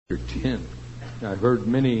10. I've heard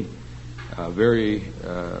many very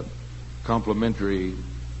complimentary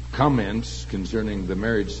comments concerning the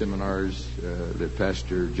marriage seminars that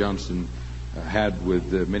Pastor Johnson had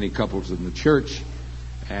with many couples in the church,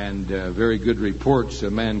 and very good reports.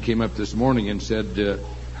 A man came up this morning and said,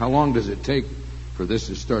 how long does it take for this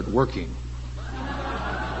to start working?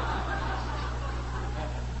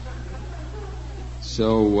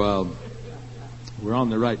 So we're on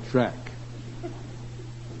the right track.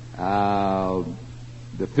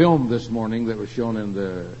 The film this morning that was shown in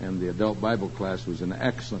the adult Bible class was an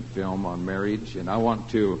excellent film on marriage, and I want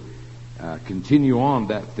to continue on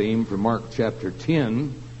that theme from Mark chapter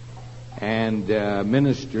 10 and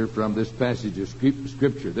minister from this passage of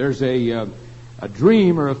Scripture. There's a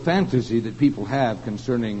dream or a fantasy that people have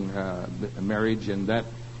concerning marriage, and that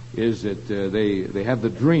is that they have the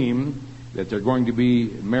dream that they're going to be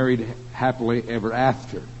married happily ever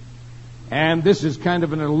after. And this is kind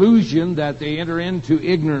of an illusion that they enter into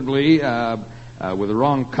ignorantly with a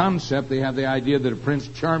wrong concept. They have the idea that a Prince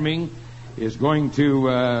Charming is going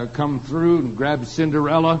to come through and grab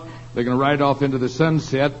Cinderella. They're going to ride off into the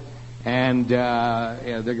sunset, and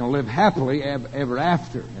they're going to live happily ever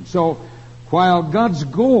after. And so, while God's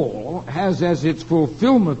goal has as its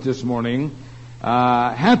fulfillment this morning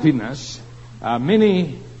happiness,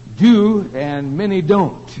 many do and many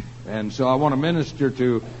don't. And so I want to minister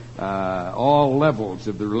to all levels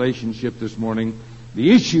of the relationship this morning.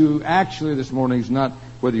 The issue actually this morning is not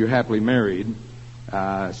whether you're happily married.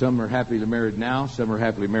 Some are happily married now, some are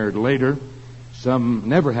happily married later, some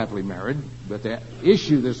never happily married. But the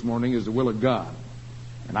issue this morning is the will of God.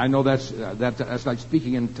 And I know that's like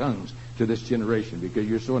speaking in tongues to this generation, because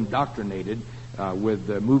you're so indoctrinated with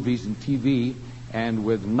movies and TV and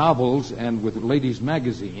with novels and with ladies'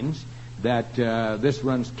 magazines that this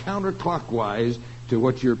runs counterclockwise to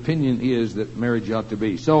what your opinion is that marriage ought to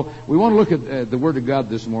be. So we want to look at the Word of God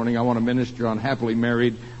this morning. I want to minister on happily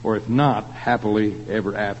married, or if not, happily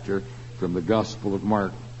ever after, from the Gospel of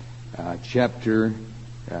Mark, chapter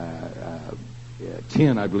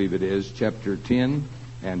 10, I believe it is, chapter 10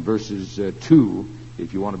 and verses 2,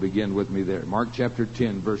 if you want to begin with me there. Mark chapter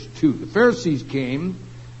 10, verse 2. The Pharisees came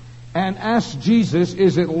and asked Jesus,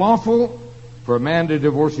 is it lawful for a man to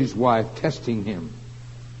divorce his wife, testing him?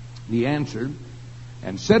 He answered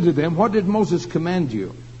and said to them, what did Moses command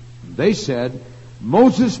you? They said,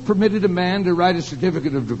 Moses permitted a man to write a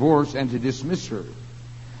certificate of divorce and to dismiss her.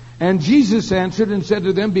 And Jesus answered and said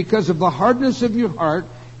to them, because of the hardness of your heart,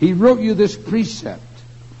 he wrote you this precept.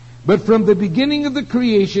 But from the beginning of the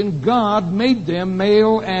creation, God made them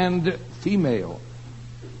male and female.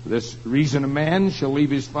 For this reason, a man shall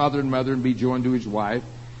leave his father and mother and be joined to his wife,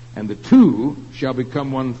 and the two shall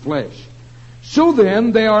become one flesh. So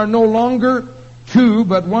then, they are no longer two,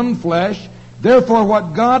 but one flesh. Therefore,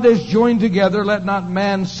 what God has joined together, let not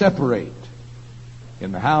man separate.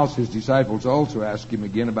 In the house, his disciples also asked him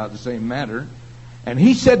again about the same matter. And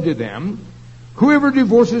he said to them, whoever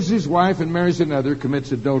divorces his wife and marries another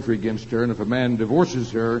commits adultery against her. And if a man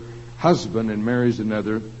divorces her husband and marries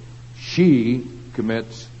another, she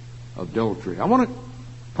commits adultery. I want to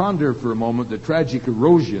ponder for a moment the tragic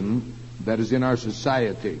erosion that is in our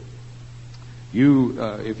society.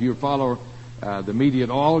 If you follow the media at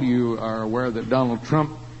all, you are aware that Donald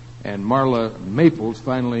Trump and Marla Maples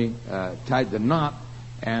finally tied the knot,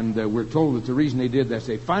 and we're told that the reason they did that is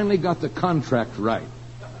they finally got the contract right.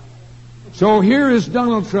 So here is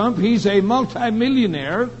Donald Trump. He's a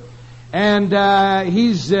multimillionaire, and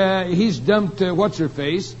he's dumped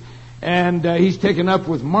what's-her-face, and he's taken up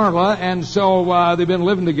with Marla, and so they've been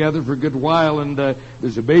living together for a good while, and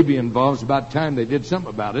there's a baby involved. It's about time they did something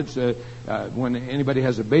about it. So, when anybody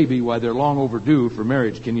has a baby, why, they're long overdue for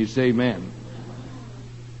marriage. Can you say amen?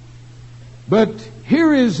 But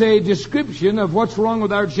here is a description of what's wrong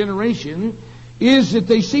with our generation, is that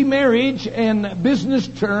they see marriage in business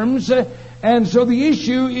terms, and so the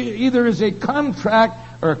issue either is a contract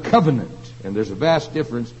or a covenant, and there's a vast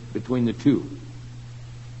difference between the two.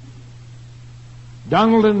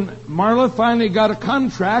 Donald and Marla finally got a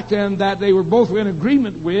contract, and that they were both in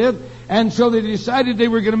agreement with, and so they decided they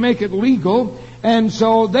were going to make it legal. And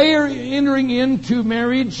so they are entering into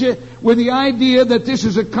marriage with the idea that this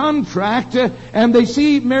is a contract, and they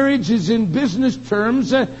see marriage is in business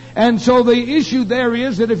terms, and so the issue there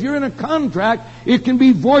is that if you're in a contract, it can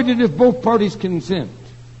be voided if both parties consent.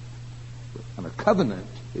 And a covenant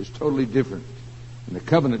is totally different. And the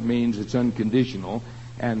covenant means it's unconditional.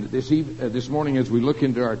 And this morning, as we look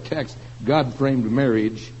into our text, God framed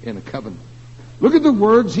marriage in a covenant. Look at the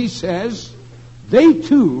words he says, they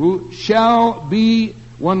two shall be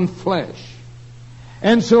one flesh.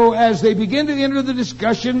 And so as they begin to enter the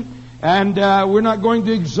discussion, and we're not going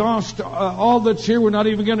to exhaust all that's here. We're not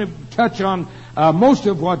even going to touch on most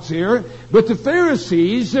of what's here. But the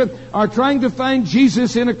Pharisees are trying to find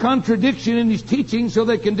Jesus in a contradiction in his teaching so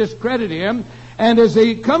they can discredit him. And as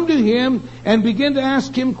they come to him and begin to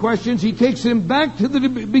ask him questions, he takes them back to the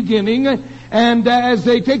beginning. And as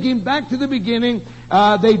they take him back to the beginning,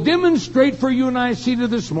 they demonstrate for you and I see to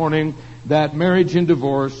this morning that marriage and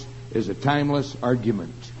divorce is a timeless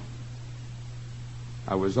argument.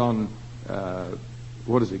 I was on,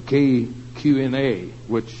 KQNA,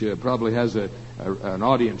 which probably has an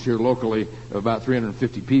audience here locally of about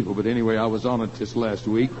 350 people. But anyway, I was on it this last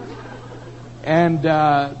week. And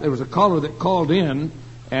there was a caller that called in,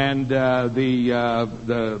 and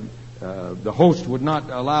the host would not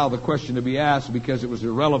allow the question to be asked because it was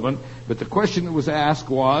irrelevant. But the question that was asked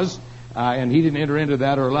was, and he didn't enter into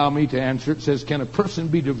that or allow me to answer it, says, can a person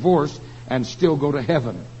be divorced and still go to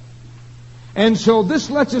heaven? And so this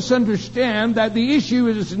lets us understand that the issue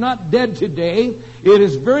is not dead today. It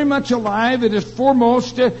is very much alive. It is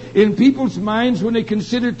foremost in people's minds when they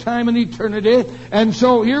consider time and eternity. And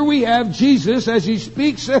so here we have Jesus as he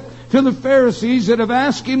speaks to the Pharisees that have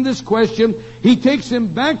asked him this question. He takes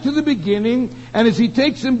them back to the beginning. And as he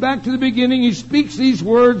takes them back to the beginning, he speaks these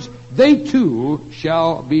words, they too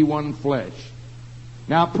shall be one flesh.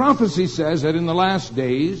 Now prophecy says that in the last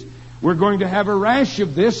days, we're going to have a rash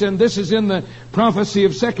of this, and this is in the prophecy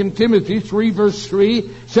of 2 Timothy 3 verse 3,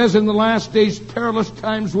 says in the last days perilous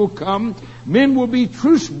times will come. Men will be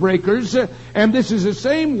truce breakers, and this is the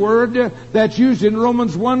same word that's used in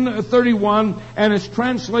Romans 1:31, and it's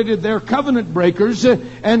translated there covenant breakers.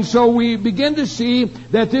 And so we begin to see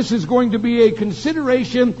that this is going to be a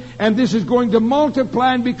consideration, and this is going to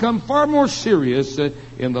multiply and become far more serious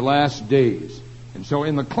in the last days. And so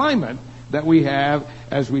in the climate that we have,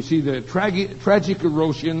 as we see the tragic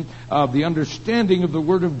erosion of the understanding of the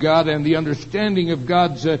Word of God and the understanding of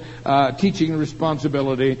God's teaching and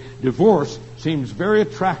responsibility, divorce seems very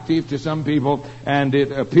attractive to some people, and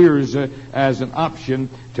it appears as an option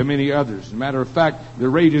to many others. As a matter of fact, the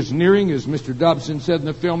rate is nearing, as Mr. Dobson said in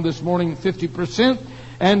the film this morning, 50%.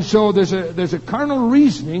 And so there's a carnal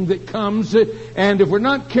reasoning that comes, and if we're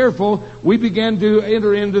not careful, we begin to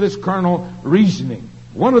enter into this carnal reasoning.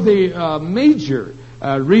 One of the major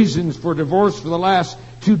reasons for divorce for the last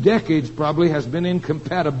 2 decades probably has been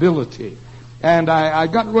incompatibility. And I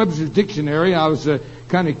got Webster's dictionary. I was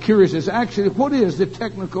kind of curious as actually what is the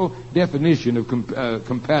technical definition of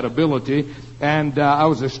compatibility. And I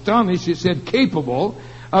was astonished. It said capable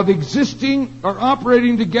of existing or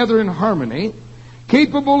operating together in harmony,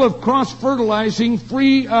 capable of cross-fertilizing,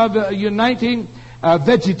 free of uniting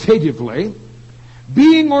vegetatively,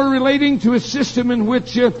 being or relating to a system in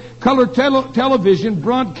which color television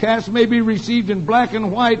broadcasts may be received in black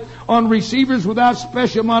and white on receivers without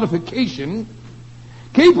special modification,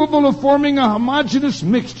 capable of forming a homogeneous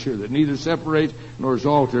mixture that neither separates nor is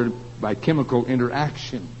altered by chemical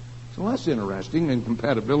interaction. So that's interesting, and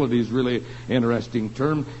compatibility is really an interesting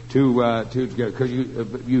term to because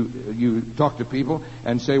you talk to people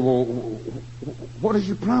and say, well, what is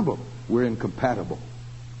your problem? We're incompatible.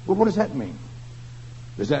 Well, what does that mean?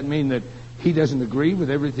 Does that mean that he doesn't agree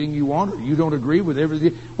with everything you want, or you don't agree with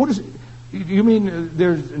everything? What is it? You mean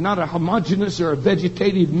there's not a homogeneous or a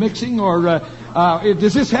vegetative mixing, or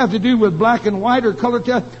does this have to do with black and white or color?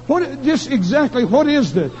 Just exactly what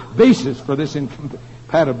is the basis for this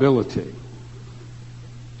incompatibility?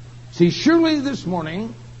 See, surely this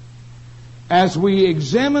morning, as we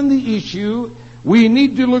examine the issue, we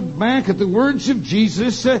need to look back at the words of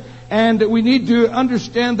Jesus, and we need to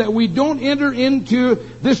understand that we don't enter into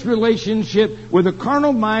this relationship with a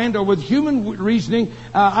carnal mind or with human reasoning.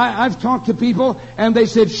 I've talked to people, and they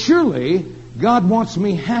said, surely God wants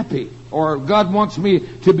me happy, or God wants me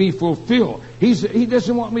to be fulfilled. He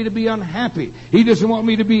doesn't want me to be unhappy. He doesn't want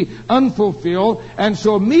me to be unfulfilled. And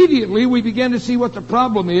so immediately we begin to see what the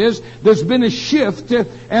problem is. There's been a shift,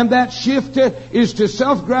 and that shift is to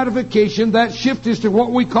self-gratification. That shift is to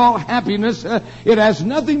what we call happiness. It has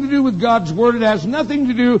nothing to do with God's Word. It has nothing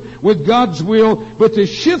to do with God's will. But the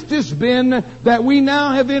shift has been that we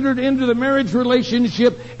now have entered into the marriage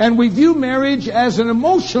relationship, and we view marriage as an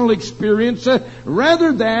emotional experience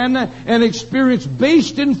rather than an experience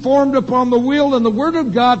based and formed upon the will and the Word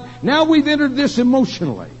of God. Now we've entered this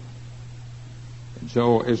emotionally. And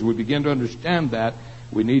so as we begin to understand that,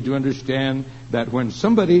 we need to understand that when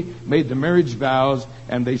somebody made the marriage vows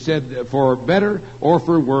and they said for better or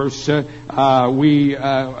for worse, we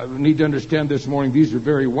need to understand this morning these are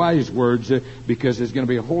very wise words because there's going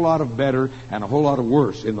to be a whole lot of better and a whole lot of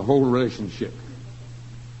worse in the whole relationship.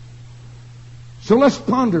 So let's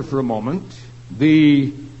ponder for a moment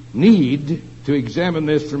the need to examine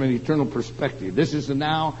this from an eternal perspective. This is the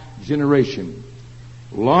now generation.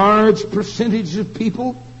 Large percentage of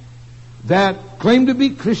people that claim to be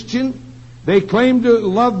Christian, they claim to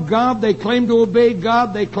love God, they claim to obey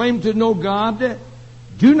God, they claim to know God,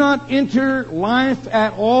 do not enter life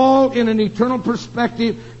at all in an eternal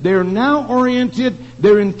perspective. They're now oriented.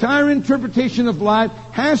 Their entire interpretation of life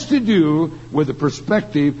has to do with the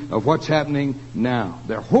perspective of what's happening now.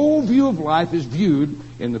 Their whole view of life is viewed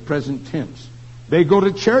in the present tense. They go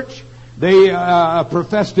to church. They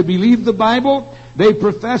profess to believe the Bible. They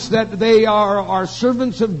profess that they are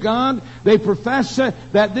servants of God. They profess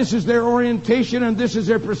that this is their orientation and this is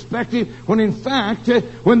their perspective, when in fact,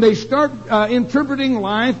 when they start interpreting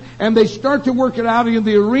life and they start to work it out in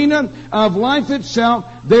the arena of life itself,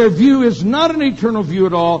 their view is not an eternal view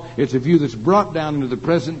at all. It's a view that's brought down into the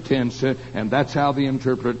present tense, and that's how they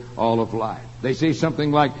interpret all of life. They say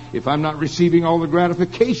something like, if I'm not receiving all the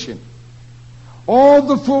gratification, all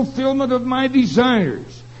the fulfillment of my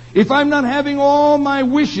desires, if I'm not having all my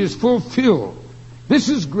wishes fulfilled, this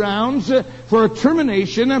is grounds for a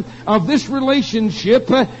termination of this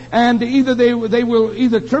relationship, and either they will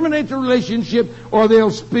either terminate the relationship, or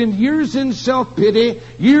they'll spend years in self-pity,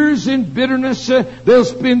 years in bitterness, they'll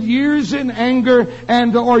spend years in anger,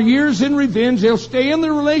 or years in revenge. They'll stay in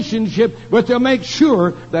the relationship, but they'll make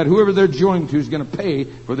sure that whoever they're joined to is going to pay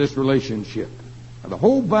for this relationship. Now, the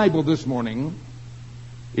whole Bible this morning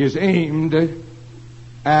is aimed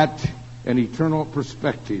at an eternal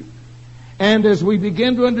perspective. And as we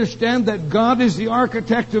begin to understand that God is the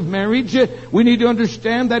architect of marriage, we need to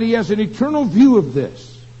understand that He has an eternal view of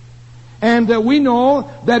this. And we know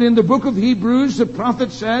that in the book of Hebrews, the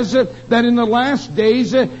prophet says that in the last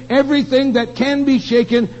days, everything that can be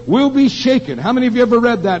shaken will be shaken. How many of you ever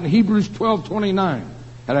read that in Hebrews 12:29?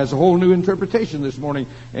 That has a whole new interpretation this morning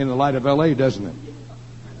in the light of L.A., doesn't it?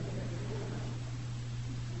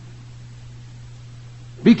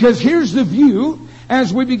 Because here's the view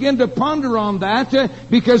as we begin to ponder on that,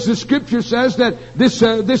 because the Scripture says that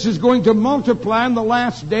this is going to multiply in the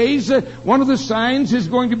last days. One of the signs is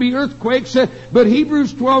going to be earthquakes, but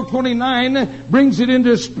Hebrews 12:29 brings it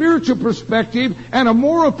into a spiritual perspective and a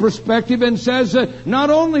moral perspective, and says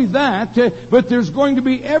not only that, but there's going to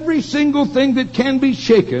be every single thing that can be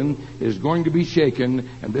shaken is going to be shaken,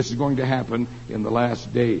 and this is going to happen in the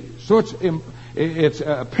last days. So it's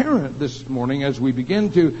apparent this morning as we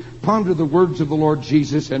begin to ponder the words of the Lord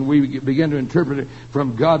Jesus and we begin to interpret it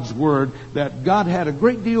from God's Word, that God had a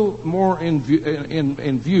great deal more in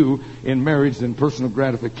view in marriage than personal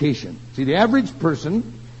gratification. See, the average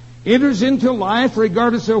person enters into life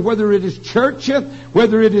regardless of whether it is church,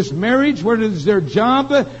 whether it is marriage, whether it is their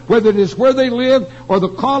job, whether it is where they live, or the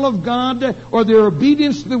call of God, or their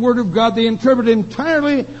obedience to the Word of God. They interpret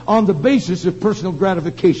entirely on the basis of personal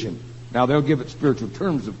gratification. Now, they'll give it spiritual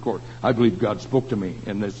terms, of course. I believe God spoke to me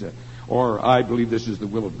in this, or I believe this is the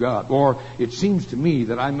will of God, or it seems to me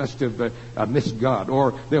that I must have missed God,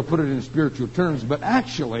 or they'll put it in spiritual terms. But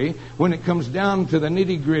actually, when it comes down to the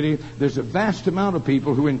nitty-gritty, there's a vast amount of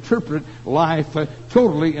people who interpret life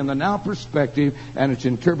totally in the now perspective, and it's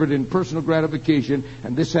interpreted in personal gratification,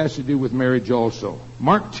 and this has to do with marriage also.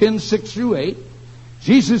 Mark 10:6-8,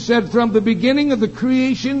 Jesus said, from the beginning of the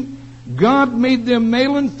creation, God made them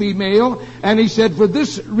male and female, and He said, for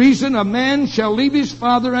this reason a man shall leave his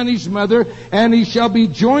father and his mother, and he shall be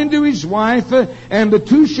joined to his wife, and the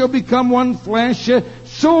two shall become one flesh.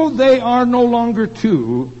 So they are no longer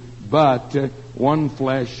two, but one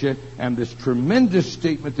flesh. And this tremendous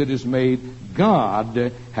statement that is made,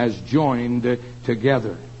 God has joined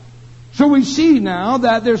together. So we see now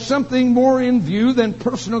that there's something more in view than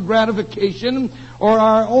personal gratification or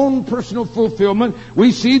our own personal fulfillment.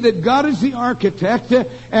 We see that God is the architect,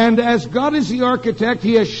 and as God is the architect,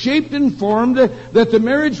 He has shaped and formed that the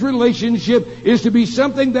marriage relationship is to be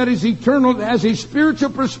something that is eternal, that has a spiritual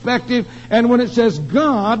perspective. And when it says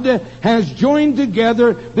God has joined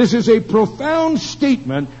together, this is a profound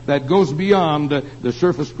statement that goes beyond the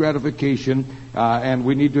surface gratification, and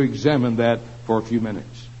we need to examine that for a few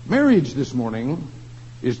minutes. Marriage this morning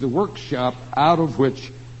is the workshop out of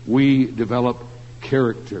which we develop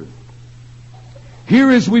character. Here,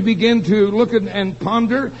 as we begin to look at and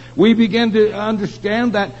ponder, we begin to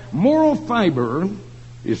understand that moral fiber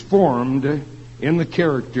is formed in the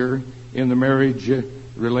character in the marriage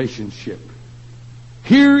relationship.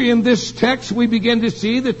 Here in this text, we begin to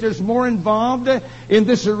see that there's more involved in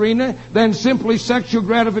this arena than simply sexual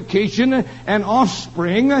gratification and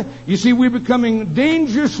offspring. You see, we're becoming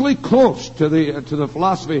dangerously close to the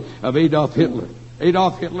philosophy of Adolf Hitler.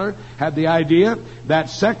 Adolf Hitler had the idea that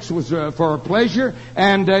sex was for pleasure,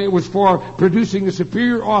 and it was for producing a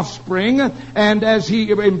superior offspring. And as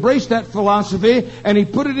he embraced that philosophy and he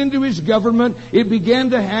put it into his government, it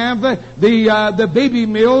began to have the baby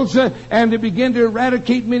mills, and it began to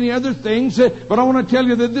eradicate many other things. But I want to tell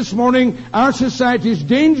you that this morning our society is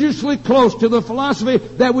dangerously close to the philosophy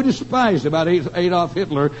that we despise about Adolf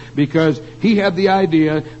Hitler, because he had the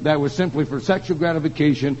idea that was simply for sexual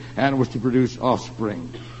gratification and was to produce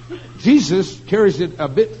offspring. Jesus carries it a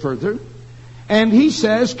bit further, and he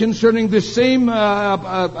says concerning this same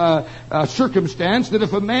circumstance that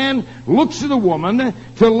if a man looks at a woman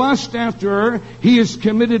to lust after her, he has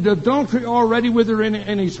committed adultery already with her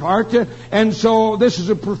in his heart. And so this is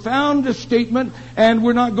a profound statement, and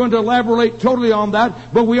we're not going to elaborate totally on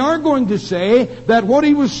that, but we are going to say that what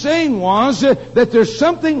he was saying was that there's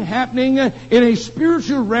something happening in a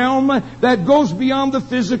spiritual realm that goes beyond the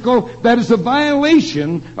physical, that is a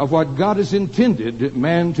violation of what God has intended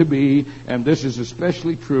man to be, and this is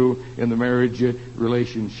especially true in the marriage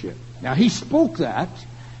relationship. Now, he spoke that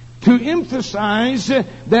to emphasize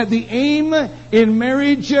that the aim in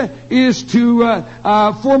marriage is to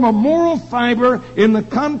form a moral fiber in the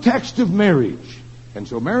context of marriage. And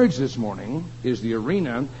so marriage this morning is the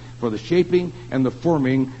arena for the shaping and the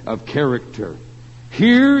forming of character.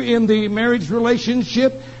 Here in the marriage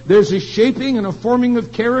relationship, there's a shaping and a forming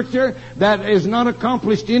of character that is not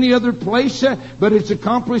accomplished any other place, but it's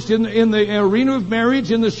accomplished in the arena of marriage,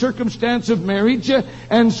 in the circumstance of marriage.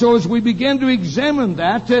 And so as we begin to examine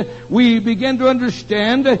that, we begin to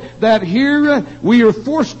understand that here we are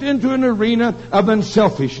forced into an arena of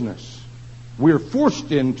unselfishness. We're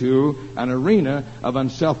forced into an arena of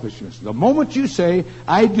unselfishness. The moment you say,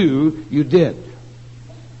 I do, you did.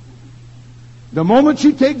 The moment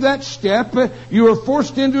you take that step, you are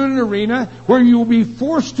forced into an arena where you will be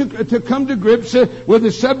forced to come to grips with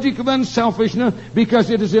the subject of unselfishness, because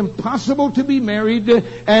it is impossible to be married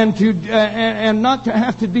and not to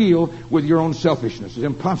have to deal with your own selfishness. It's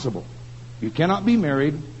impossible. You cannot be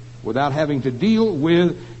married without having to deal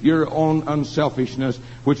with your own unselfishness,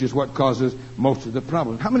 which is what causes most of the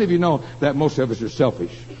problem. How many of you know that most of us are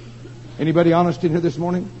selfish? Anybody honest in here this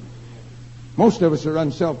morning? Most of us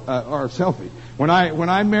are selfish. When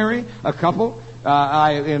I marry a couple,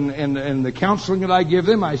 in the counseling that I give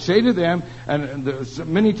them, I say to them, and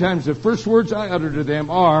many times the first words I utter to them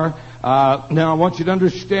are, now I want you to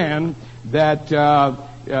understand that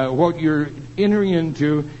what you're entering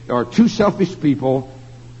into are two selfish people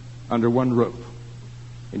under one roof.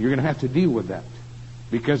 And you're going to have to deal with that,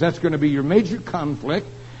 because that's going to be your major conflict.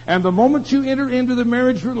 And the moment you enter into the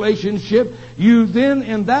marriage relationship, you then,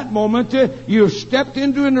 in that moment, you have stepped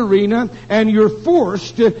into an arena, and you're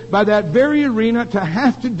forced by that very arena to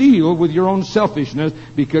have to deal with your own selfishness,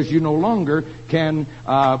 because you no longer can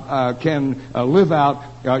live out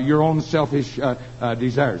your own selfish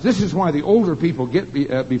desires. This is why the older people get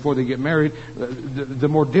before they get married, the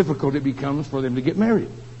more difficult it becomes for them to get married.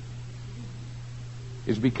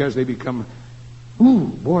 It's because they become, ooh,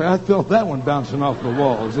 boy, I felt that one bouncing off the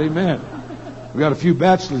walls. Amen. We got a few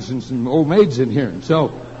bachelors and some old maids in here. And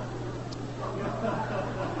so,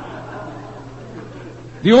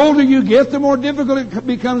 the older you get, the more difficult it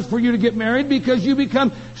becomes for you to get married, because you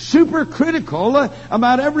become super critical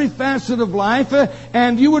about every facet of life,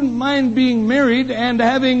 and you wouldn't mind being married and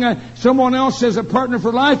having someone else as a partner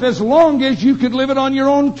for life as long as you could live it on your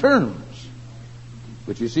own terms.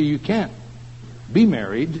 But you see, you can't be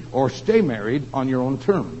married or stay married on your own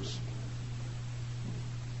terms.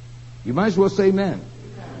 You might as well say amen.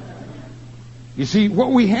 You see, what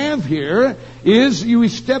we have here is you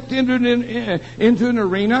stepped into an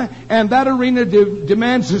arena, and that arena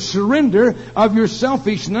demands a surrender of your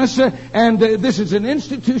selfishness, and this is an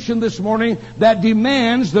institution this morning that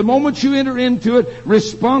demands, the moment you enter into it,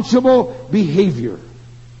 responsible behavior.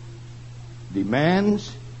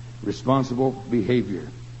 Demands responsible behavior.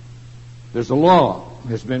 There's a law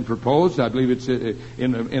that's been proposed, I believe it's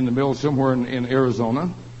in the middle somewhere in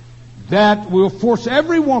Arizona, that will force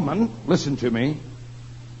every woman, listen to me,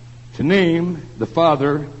 to name the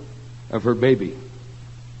father of her baby.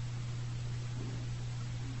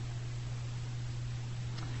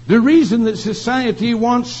 The reason that society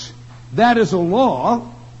wants that as a law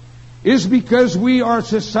is because we are a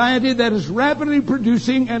society that is rapidly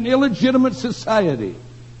producing an illegitimate society.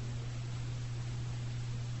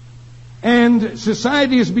 And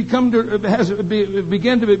society has begun to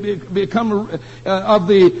become of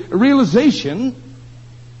the realization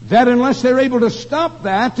that unless they're able to stop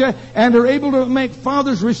that and are able to make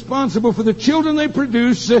fathers responsible for the children they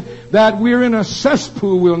produce, that we're in a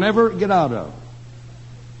cesspool we'll never get out of.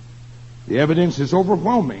 The evidence is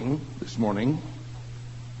overwhelming this morning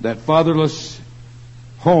that fatherless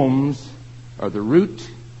homes are the root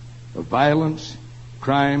of violence,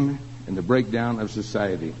 crime, and the breakdown of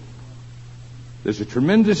society. There's a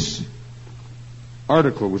tremendous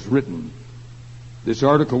article was written. This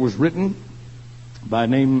article was written by a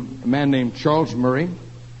man named Charles Murray.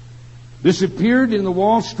 This appeared in the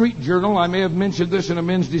Wall Street Journal. I may have mentioned this in a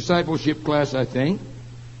men's discipleship class, I think.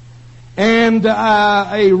 And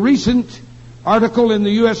a recent article in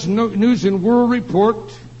the U.S. News and World Report,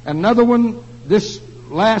 another one this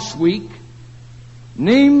last week,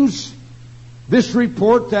 names this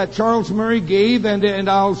report that Charles Murray gave, and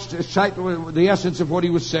I'll cite the essence of what he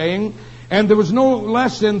was saying. And there was no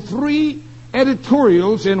less than 3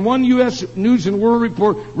 editorials in one U.S. News and World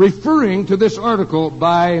Report referring to this article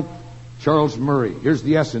by Charles Murray. Here's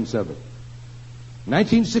the essence of it.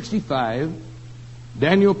 1965,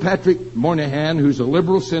 Daniel Patrick Moynihan, who's a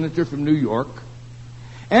liberal senator from New York,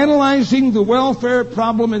 analyzing the welfare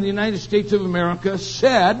problem in the United States of America,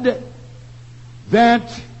 said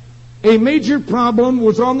that a major problem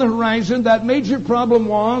was on the horizon. That major problem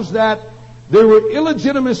was that there were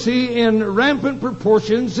illegitimacy in rampant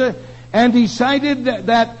proportions, and he cited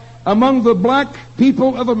that among the black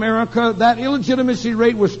people of America, that illegitimacy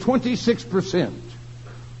rate was 26%.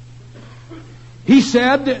 He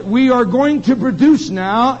said, we are going to produce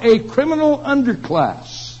now a criminal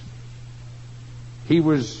underclass. He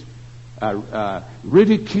was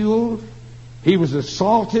ridiculed. He was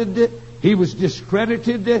assaulted. He was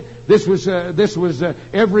discredited. This was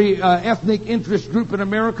every ethnic interest group in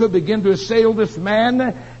America began to assail this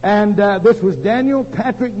man. And this was Daniel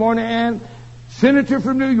Patrick Moynihan, senator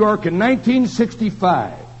from New York in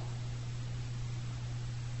 1965.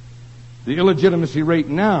 The illegitimacy rate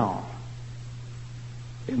now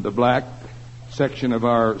in the black section of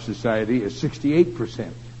our society is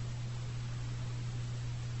 68%.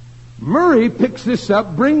 Murray picks this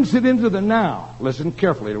up, brings it into the now. Listen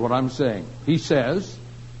carefully to what I'm saying. He says,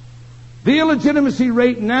 the illegitimacy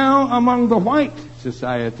rate now among the white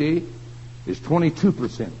society is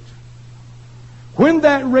 22%. When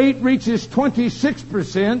that rate reaches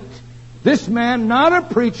 26%, this man, not a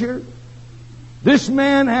preacher, this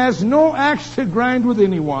man has no axe to grind with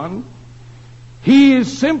anyone. He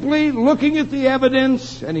is simply looking at the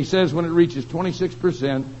evidence, and he says when it reaches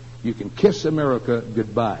 26%, you can kiss America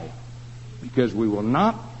goodbye, because we will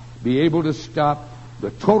not be able to stop the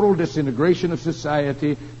total disintegration of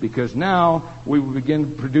society, because now we will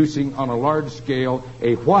begin producing on a large scale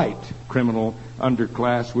a white criminal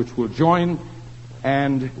underclass which will join,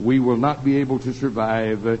 and we will not be able to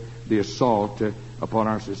survive the assault upon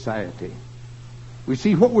our society. We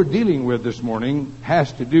see what we're dealing with this morning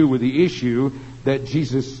has to do with the issue that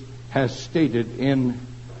Jesus has stated in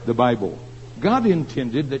the Bible. God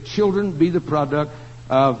intended that children be the product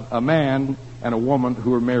of a man and a woman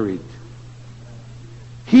who are married.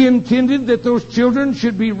 He intended that those children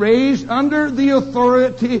should be raised under the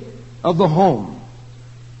authority of the home.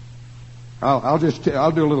 I'll do a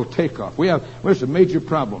little takeoff. There's some major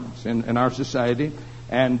problems in our society,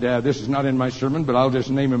 and this is not in my sermon, but I'll just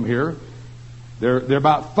name them here. There are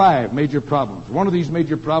about 5 major problems. One of these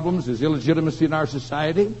major problems is illegitimacy in our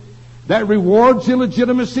society. That rewards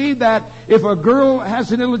illegitimacy, that if a girl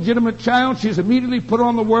has an illegitimate child, she's immediately put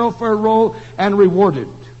on the welfare roll and rewarded.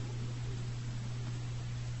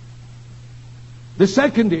 The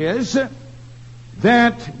second is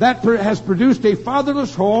that has produced a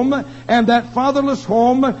fatherless home, and that fatherless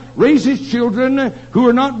home raises children who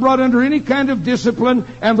are not brought under any kind of discipline,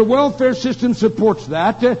 and the welfare system supports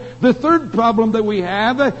that. The third problem that we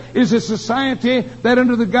have is a society that,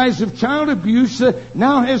 under the guise of child abuse,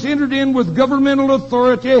 now has entered in with governmental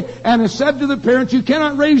authority and has said to the parents, you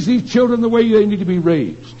cannot raise these children the way they need to be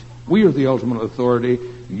raised. We are the ultimate authority.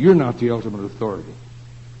 You're not the ultimate authority.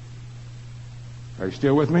 Are you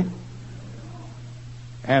still with me?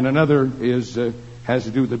 And another has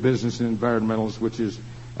to do with the business and environmentals, which is,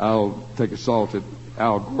 I'll take a salt at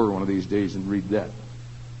Al Gore one of these days and read that.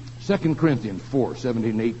 2 Corinthians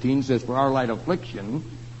 4:17-18 says, for our light affliction,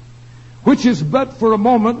 which is but for a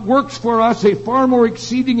moment, works for us a far more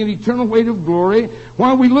exceeding and eternal weight of glory,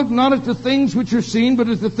 while we look not at the things which are seen, but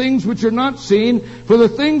at the things which are not seen. For the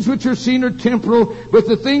things which are seen are temporal, but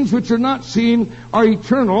the things which are not seen are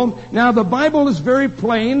eternal. Now the Bible is very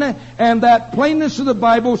plain, and that plainness of the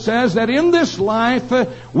Bible says that in this life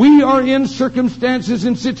we are in circumstances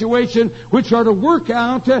and situations which are to work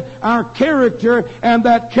out our character, and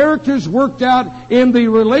that character is worked out in the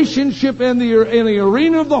relationship and in the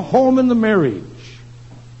arena of the home and the marriage.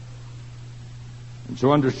 And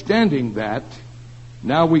so understanding that,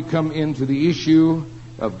 now we come into the issue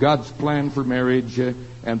of God's plan for marriage,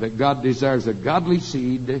 and that God desires a godly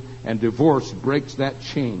seed, and divorce breaks that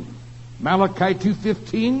chain. Malachi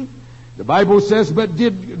 2:15, the Bible says, "But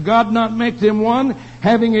did God not make them one,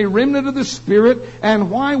 having a remnant of the Spirit?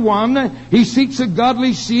 And why one? He seeks a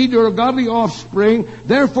godly seed or a godly offspring.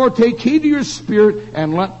 Therefore take heed to your spirit,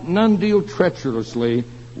 and let none deal treacherously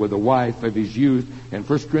with the wife of his youth." And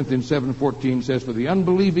 1 Corinthians 7:14 says, "For the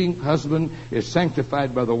unbelieving husband is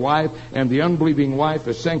sanctified by the wife, and the unbelieving wife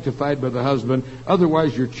is sanctified by the husband.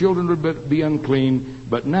 Otherwise your children would be unclean,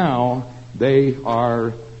 but now they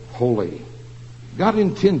are holy." God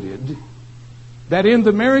intended that in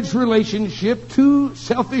the marriage relationship, two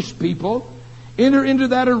selfish people enter into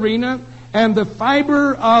that arena, and the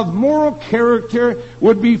fiber of moral character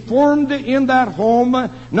would be formed in that home,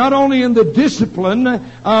 not only in the discipline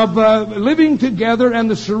of living together and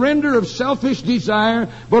the surrender of selfish desire,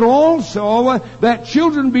 but also that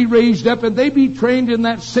children be raised up and they be trained in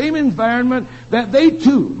that same environment, that they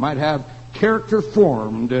too might have character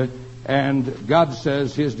formed. And God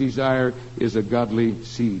says His desire is a godly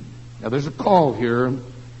seed. Now there's a call here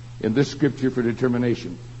in this scripture for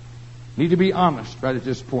determination. Need to be honest right at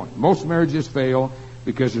this point. Most marriages fail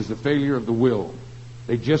because there's the failure of the will.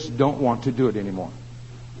 They just don't want to do it anymore.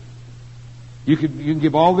 You can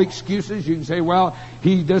give all the excuses. You can say, well,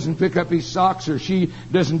 he doesn't pick up his socks, or she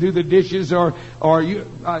doesn't do the dishes, or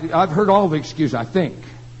I've heard all the excuses, I think.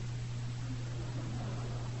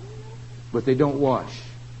 But they don't wash.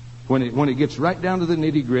 When it gets right down to the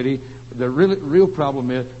nitty-gritty, the real problem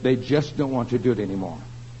is they just don't want to do it anymore.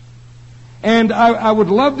 And I would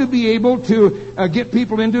love to be able to get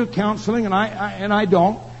people into counseling, and I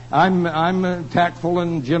don't. I'm tactful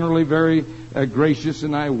and generally very gracious,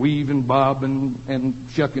 and I weave and bob and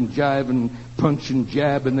shuck and jive and punch and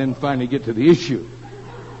jab, and then finally get to the issue.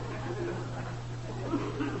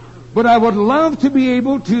 But I would love to be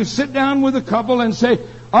able to sit down with a couple and say,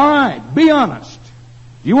 all right, be honest.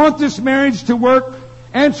 You want this marriage to work?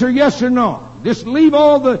 Answer yes or no. Just leave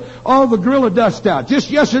all the gorilla dust out.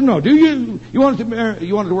 Just yes or no. Do you want it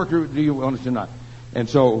to work, or do you want it to not? And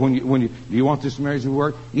so do you want this marriage to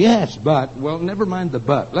work? Yes, but, well, never mind the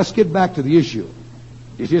but. Let's get back to the issue.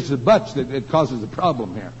 It's just the buts that causes the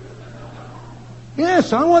problem here.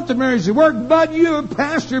 Yes, I want the marriage to work, but you,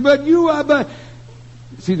 pastor, but you, but.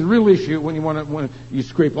 See, the real issue, when you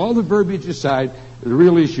scrape all the verbiage aside, the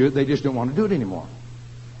real issue, they just don't want to do it anymore.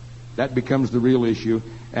 That becomes the real issue,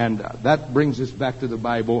 and that brings us back to the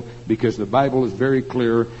Bible, because the Bible is very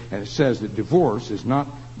clear, and it says that divorce is not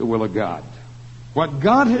the will of God. What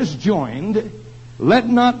God has joined, let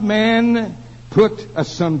not man put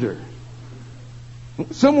asunder.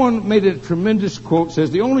 Someone made a tremendous quote,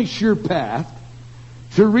 says, the only sure path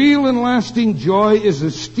to real and lasting joy is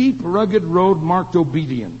a steep, rugged road marked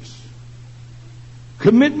obedience.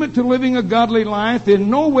 Commitment to living a godly life in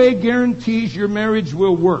no way guarantees your marriage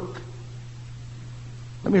will work.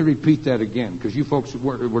 Let me repeat that again, because you folks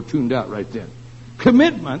were tuned out right then.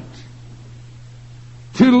 Commitment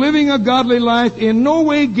to living a godly life in no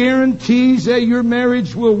way guarantees that your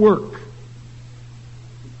marriage will work.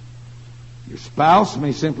 Your spouse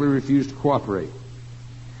may simply refuse to cooperate.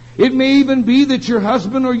 It may even be that your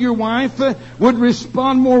husband or your wife would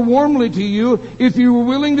respond more warmly to you if you were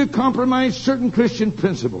willing to compromise certain Christian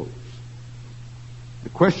principles. The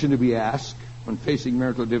question to be asked when facing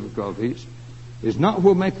marital difficulties is not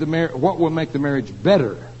what will make the marriage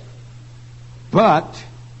better, but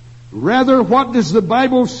rather, what does the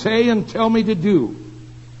Bible say and tell me to do?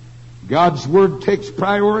 God's Word takes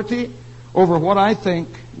priority over what I think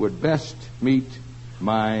would best meet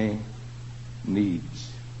my needs.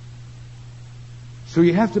 So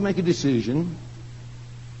you have to make a decision,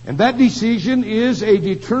 and that decision is a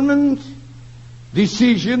determined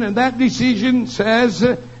decision, and that decision says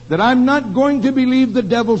that I'm not going to believe the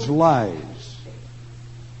devil's lies.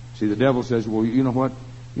 See, the devil says, well, you know what?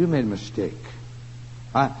 You made a mistake.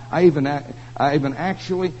 I even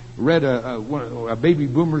actually read a baby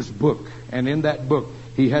boomer's book, and in that book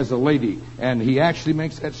he has a lady, and he actually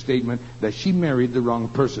makes that statement that she married the wrong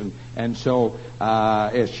person. And so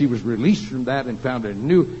as she was released from that and found a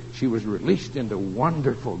new, she was released into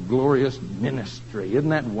wonderful, glorious ministry. Isn't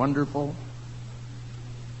that wonderful?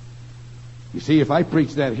 You see, if I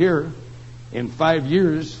preached that here, in 5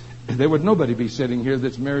 years, there would nobody be sitting here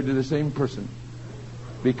that's married to the same person.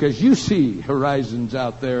 Because you see horizons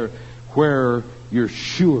out there where you're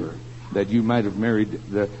sure that you might have married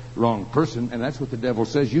the wrong person, and that's what the devil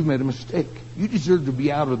says. You've made a mistake. You deserve to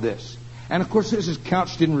be out of this. And of course, this is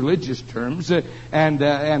couched in religious terms, and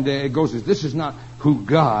it goes as, this is not who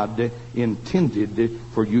God intended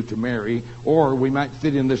for you to marry. Or we might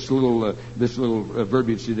fit in this little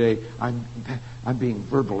verbiage today. I'm being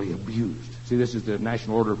verbally abused. See, this is the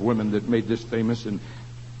National Order of Women that made this famous, and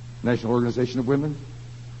National Organization of Women.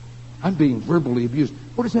 I'm being verbally abused.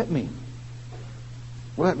 What does that mean?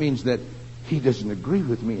 Well, that means that he doesn't agree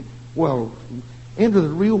with me. Well, enter the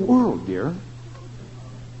real world, dear.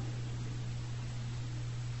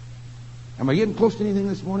 Am I getting close to anything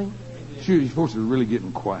this morning? Sure, you folks are really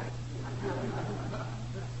getting quiet.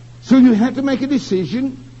 So you have to make a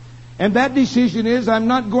decision. And that decision is, I'm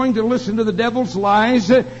not going to listen to the devil's lies,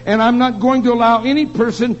 and I'm not going to allow any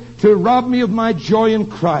person to rob me of my joy in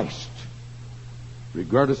Christ,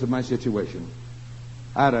 regardless of my situation.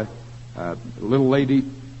 I had a little lady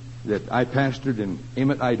that I pastored in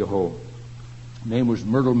Emmett, Idaho. Her name was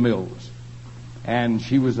Myrtle Mills. And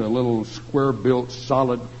she was a little square-built,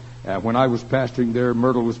 solid. When I was pastoring there,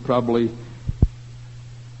 Myrtle was probably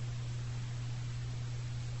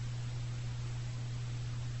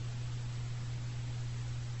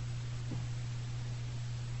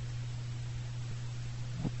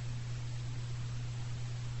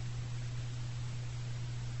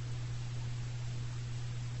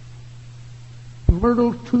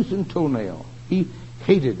Myrtle tooth and toenail. He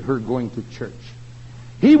hated her going to church.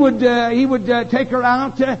 He would take her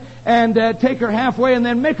out and take her halfway and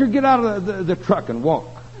then make her get out of the truck and walk.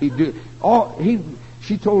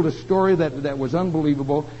 She told a story that was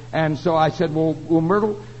unbelievable. And so I said, well,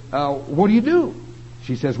 Myrtle, what do you do?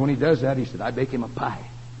 She says, when he does that, he said, I bake him a pie.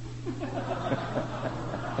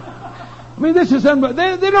 I mean, this is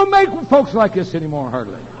unbelievable. They don't make folks like this anymore,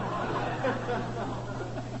 hardly.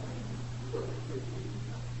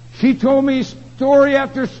 She told me story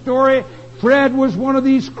after story. Fred was one of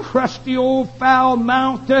these crusty, old,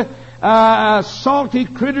 foul-mouthed, salty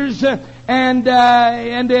critters,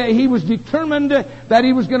 and he was determined that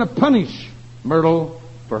he was going to punish Myrtle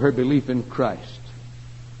for her belief in Christ.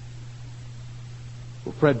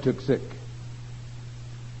 Well, Fred took sick.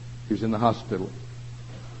 He was in the hospital.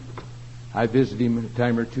 I visited him a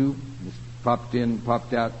time or two. Just popped in,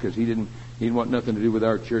 popped out, because he didn't want nothing to do with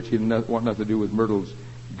our church. He didn't want nothing to do with Myrtle's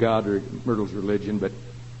God or Myrtle's religion, but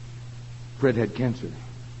Fred had cancer.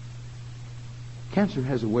 Cancer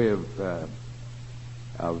has a way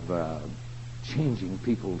of changing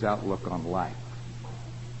people's outlook on life.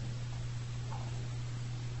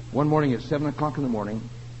 One morning at 7 o'clock in the morning,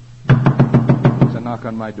 there was a knock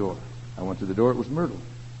on my door. I went to the door. It was Myrtle.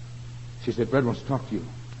 She said, Fred wants to talk to you.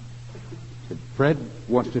 I said, Fred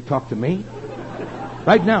wants to talk to me?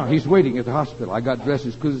 Right now, he's waiting at the hospital. I got dressed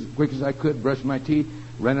as quick as I could, brushed my teeth,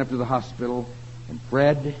 ran up to the hospital, and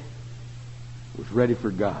Fred was ready for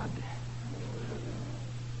God.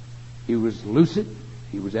 He was lucid.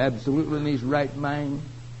 He was absolutely in his right mind.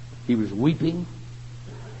 He was weeping.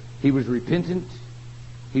 He was repentant.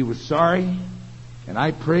 He was sorry. And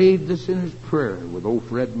I prayed the sinner's prayer with old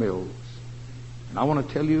Fred Mills. And I want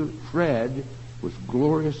to tell you, Fred was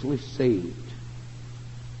gloriously saved.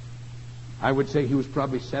 I would say he was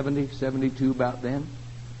probably 70, 72 about then.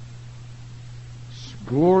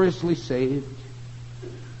 Gloriously saved.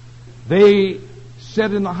 They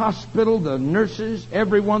said in the hospital, the nurses,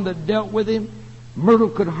 everyone that dealt with him, Myrtle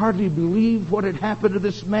could hardly believe what had happened to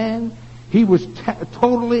this man. He was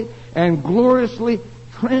totally and gloriously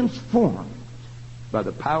transformed by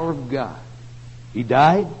the power of God. He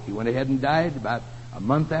died. He went ahead and died about a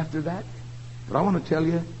month after that. But I want to tell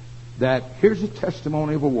you that here's a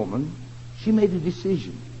testimony of a woman. She made a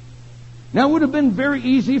decision. Now, it would have been very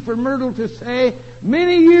easy for Myrtle to say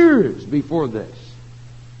many years before this,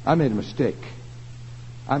 I made a mistake.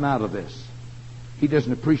 I'm out of this. He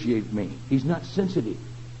doesn't appreciate me. He's not sensitive.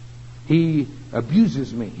 He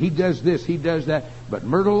abuses me. He does this. He does that. But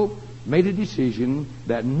Myrtle made a decision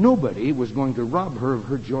that nobody was going to rob her of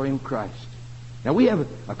her joy in Christ. Now, we have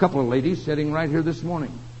a couple of ladies sitting right here this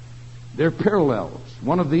morning. They're parallels.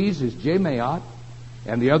 One of these is Jay Mayotte,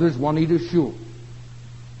 and the other is Juanita Schul.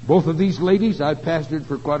 Both of these ladies I've pastored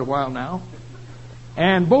for quite a while now.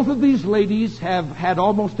 And both of these ladies have had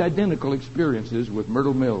almost identical experiences with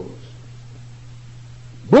Myrtle Mills.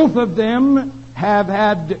 Both of them have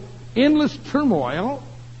had endless turmoil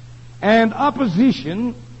and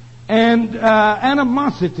opposition and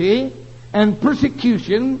animosity and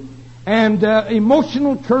persecution and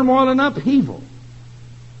emotional turmoil and upheaval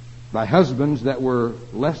by husbands that were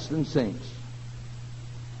less than saints.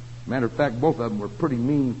 Matter of fact, both of them were pretty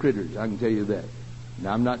mean critters, I can tell you that.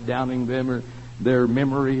 Now, I'm not downing them or their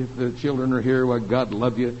memory. If the children are here, well, God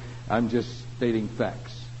love you. I'm just stating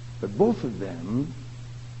facts. But both of them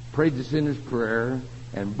prayed the sinner's prayer,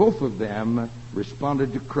 and both of them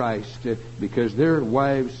responded to Christ because their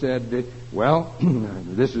wives said, well,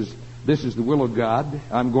 this is the will of God.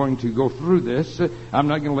 I'm going to go through this. I'm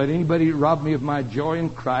not going to let anybody rob me of my joy in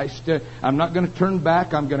Christ. I'm not going to turn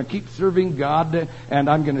back. I'm going to keep serving God, and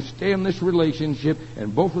I'm going to stay in this relationship.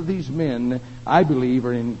 And both of these men, I believe,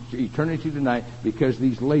 are in eternity tonight because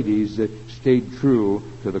these ladies stayed true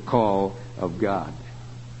to the call of God.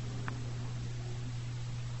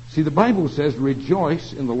 See, the Bible says,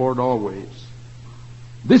 rejoice in the Lord always.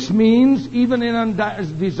 This means even in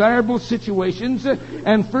undesirable situations,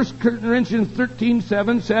 and 1 Corinthians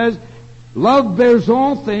 13:7 says, love bears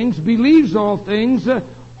all things, believes all things,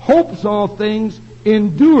 hopes all things,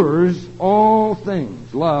 endures all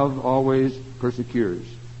things. Love always perseveres.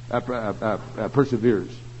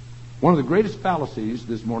 One of the greatest fallacies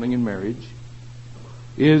this morning in marriage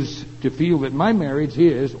is to feel that my marriage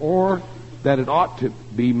is, or that it ought to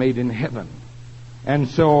be made in heaven. And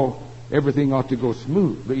so everything ought to go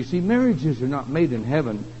smooth. But you see, marriages are not made in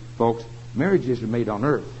heaven, folks. Marriages are made on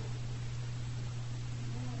earth.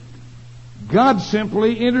 God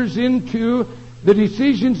simply enters into the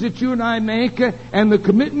decisions that you and I make and the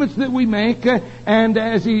commitments that we make, and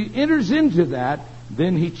as He enters into that,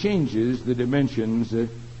 then He changes the dimensions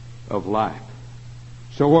of life.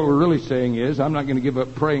 So what we're really saying is, I'm not going to give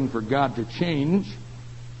up praying for God to change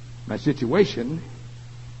my situation,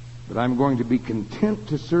 but I'm going to be content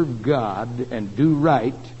to serve God and do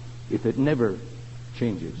right if it never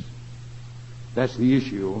changes. That's the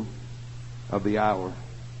issue of the hour.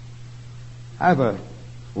 I have a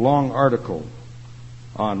long article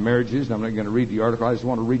on marriages. I'm not going to read the article. I just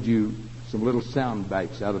want to read you some little sound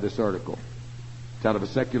bites out of this article. It's out of a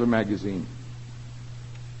secular magazine.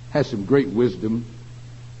 Has some great wisdom.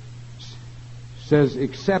 Says,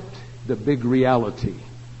 accept the big reality.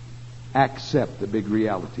 Accept the big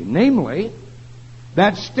reality. Namely,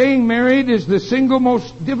 that staying married is the single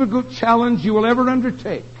most difficult challenge you will ever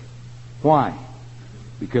undertake. Why?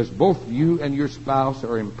 Because both you and your spouse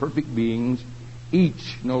are imperfect beings,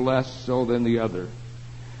 each no less so than the other.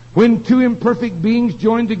 When two imperfect beings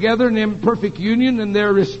join together in imperfect union and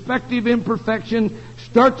their respective imperfections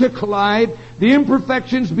start to collide, the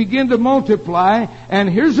imperfections begin to multiply, and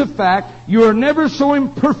here's a fact, you are never so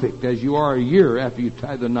imperfect as you are a year after you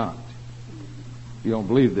tie the knot. If you don't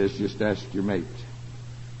believe this, just ask your mate.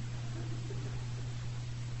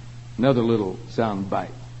 Another little sound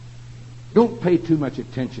bite. Don't pay too much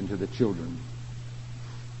attention to the children.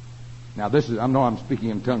 Now I know I'm speaking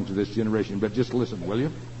in tongues to this generation, but just listen, will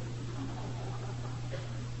you?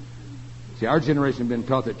 See, our generation has been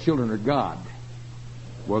taught that children are God.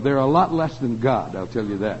 Well, they're a lot less than God, I'll tell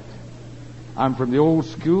you that. I'm from the old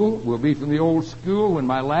school, will be from the old school when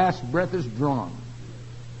my last breath is drawn.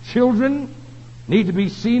 Children need to be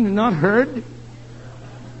seen and not heard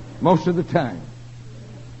most of the time.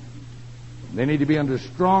 They need to be under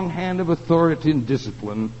strong hand of authority and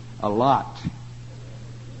discipline a lot.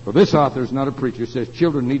 Well, this author is not a preacher. Says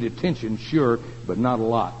children need attention, sure, but not a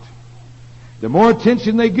lot. The more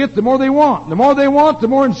attention they get, the more they want. The more they want, the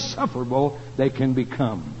more insufferable they can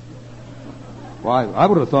become. Well, I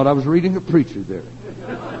would have thought I was reading a preacher there.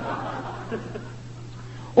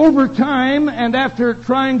 Over time, and after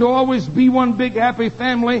trying to always be one big happy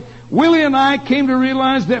family, Willie and I came to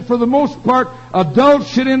realize that for the most part, adults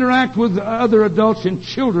should interact with other adults and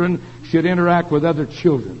children should interact with other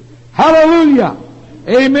children. Hallelujah!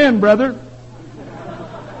 Amen, brother.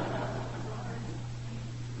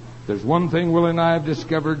 There's one thing Willie and I have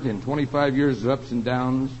discovered in 25 years of ups and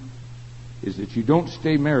downs, is that you don't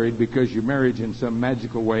stay married because your marriage in some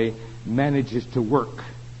magical way manages to work.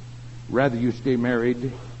 Rather, you stay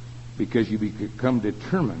married because you become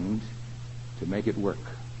determined to make it work.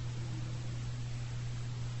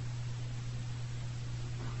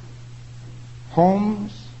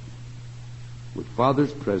 Homes with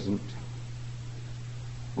fathers present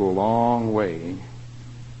go a long way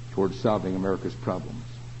towards solving America's problems.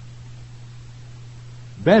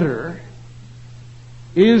 Better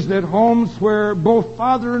is that homes where both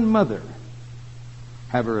father and mother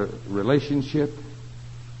have a relationship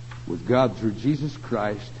with God through Jesus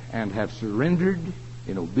Christ and have surrendered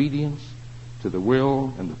in obedience to the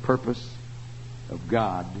will and the purpose of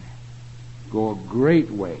God go a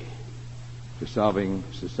great way to solving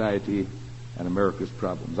society and America's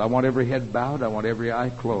problems. I want every head bowed. I want every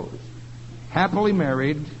eye closed. Happily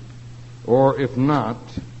married, or if not,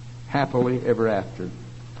 happily ever after.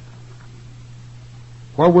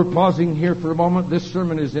 While we're pausing here for a moment, this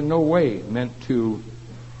sermon is in no way meant to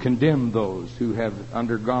condemn those who have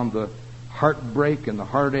undergone the heartbreak and the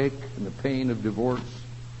heartache and the pain of divorce.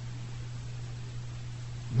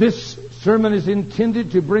 This sermon is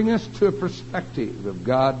intended to bring us to a perspective of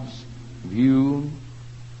God's view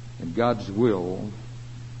and God's will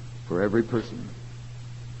for every person.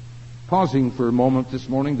 Pausing for a moment this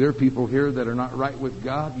morning, there are people here that are not right with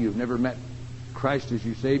God. You've never met Christ as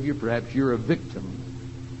your Savior. Perhaps you're a victim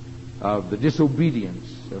of the disobedience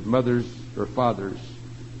of mothers or fathers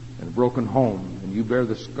in a broken home, and you bear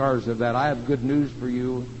the scars of that. I have good news for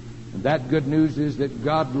you, and that good news is that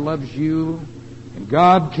God loves you, and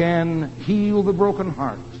God can heal the broken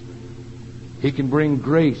heart. He can bring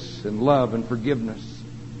grace and love and forgiveness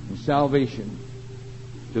and salvation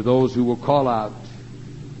to those who will call out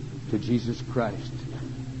to Jesus Christ.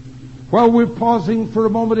 While we're pausing for a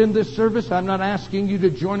moment in this service, I'm not asking you to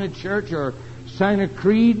join a church or sign a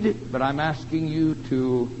creed, but I'm asking you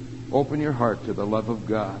to open your heart to the love of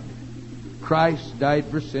God. Christ died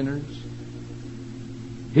for sinners.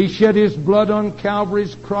 He shed His blood on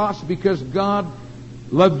Calvary's cross because God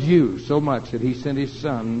loved you so much that He sent His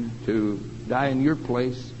Son to die in your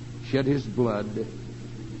place, shed His blood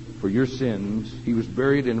for your sins. He was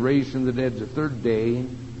buried and raised from the dead the third day.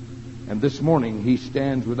 And this morning He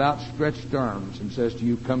stands with outstretched arms and says to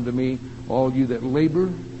you, come to me, all you that labor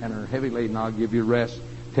and are heavy laden, I'll give you rest.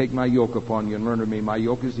 Take my yoke upon you and learn of me. My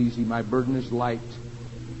yoke is easy, my burden is light.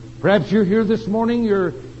 Perhaps you're here this morning,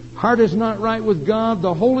 your heart is not right with God.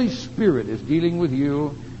 The Holy Spirit is dealing with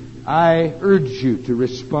you. I urge you to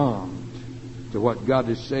respond to what God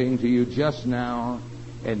is saying to you just now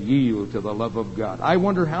and yield to the love of God. I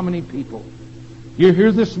wonder how many people, you're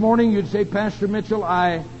here this morning, you'd say, Pastor Mitchell,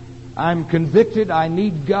 I'm convicted, I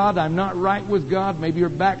need God, I'm not right with God. Maybe you're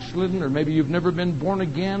backslidden, or maybe you've never been born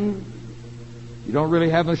again. You don't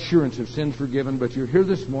really have assurance of sins forgiven, but you're here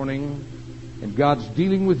this morning and God's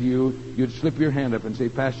dealing with you. You'd slip your hand up and say,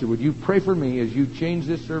 Pastor, would you pray for me as you change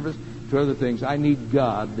this service to other things? I need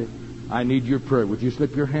God. I need your prayer. Would you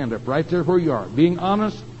slip your hand up right there where you are, being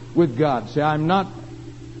honest with God? Say, I'm not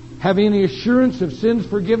having any assurance of sins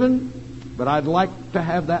forgiven, but I'd like to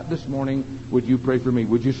have that this morning. Would you pray for me?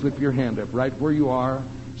 Would you slip your hand up right where you are?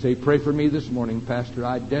 Say, pray for me this morning, Pastor.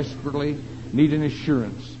 I desperately need an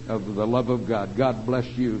assurance of the love of God. God bless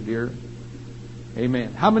you, dear.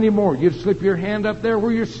 Amen. How many more? You'd slip your hand up there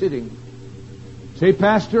where you're sitting. Say,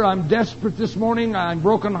 Pastor, I'm desperate this morning. I'm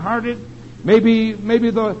brokenhearted. Maybe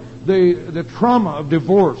the trauma of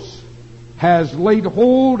divorce has laid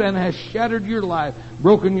hold and has shattered your life,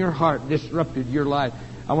 broken your heart, disrupted your life.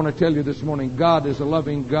 I want to tell you this morning, God is a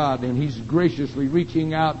loving God, and He's graciously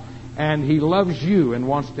reaching out, and He loves you and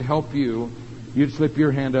wants to help you. You'd slip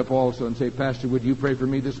your hand up also and say, Pastor, would you pray for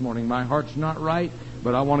me this morning? My heart's not right,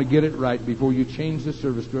 but I want to get it right before you change the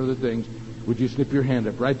service to other things. Would you slip your hand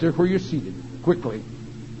up right there where you're seated? Quickly.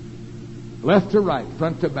 Left to right,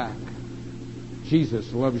 front to back.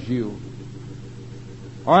 Jesus loves you.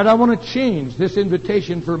 All right, I want to change this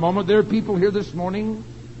invitation for a moment. There are people here this morning,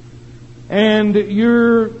 and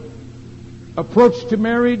your approach to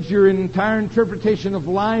marriage, your entire interpretation of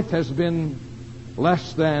life has been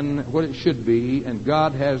less than what it should be, and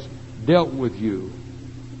God has dealt with you.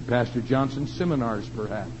 Pastor Johnson's seminars,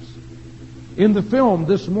 perhaps. In the film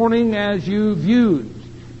this morning, as you viewed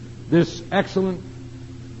this excellent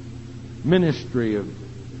ministry of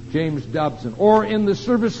James Dobson, or in the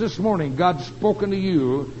service this morning, God's spoken to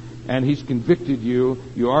you and He's convicted you.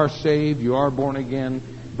 You are saved, you are born again,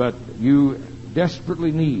 but you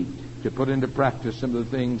desperately need to put into practice some of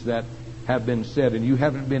the things that have been said, and you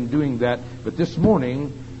haven't been doing that. But this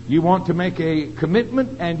morning, you want to make a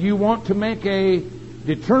commitment and you want to make a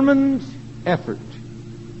determined effort.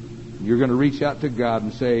 You're going to reach out to God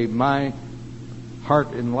and say, my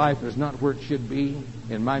heart in life is not where it should be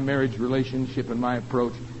in my marriage relationship and my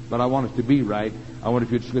approach, but I want it to be right. I wonder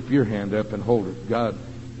if you'd slip your hand up and hold it. God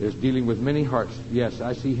is dealing with many hearts. Yes,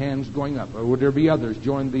 I see hands going up. Or would there be others?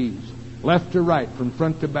 Join these. Left to right, from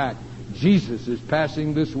front to back. Jesus is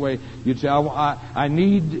passing this way. You'd say, I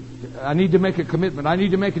need to make a commitment. I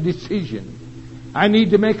need to make a decision. I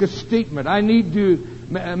need to make a statement. I need to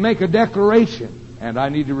make a declaration. And I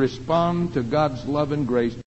need to respond to God's love and grace.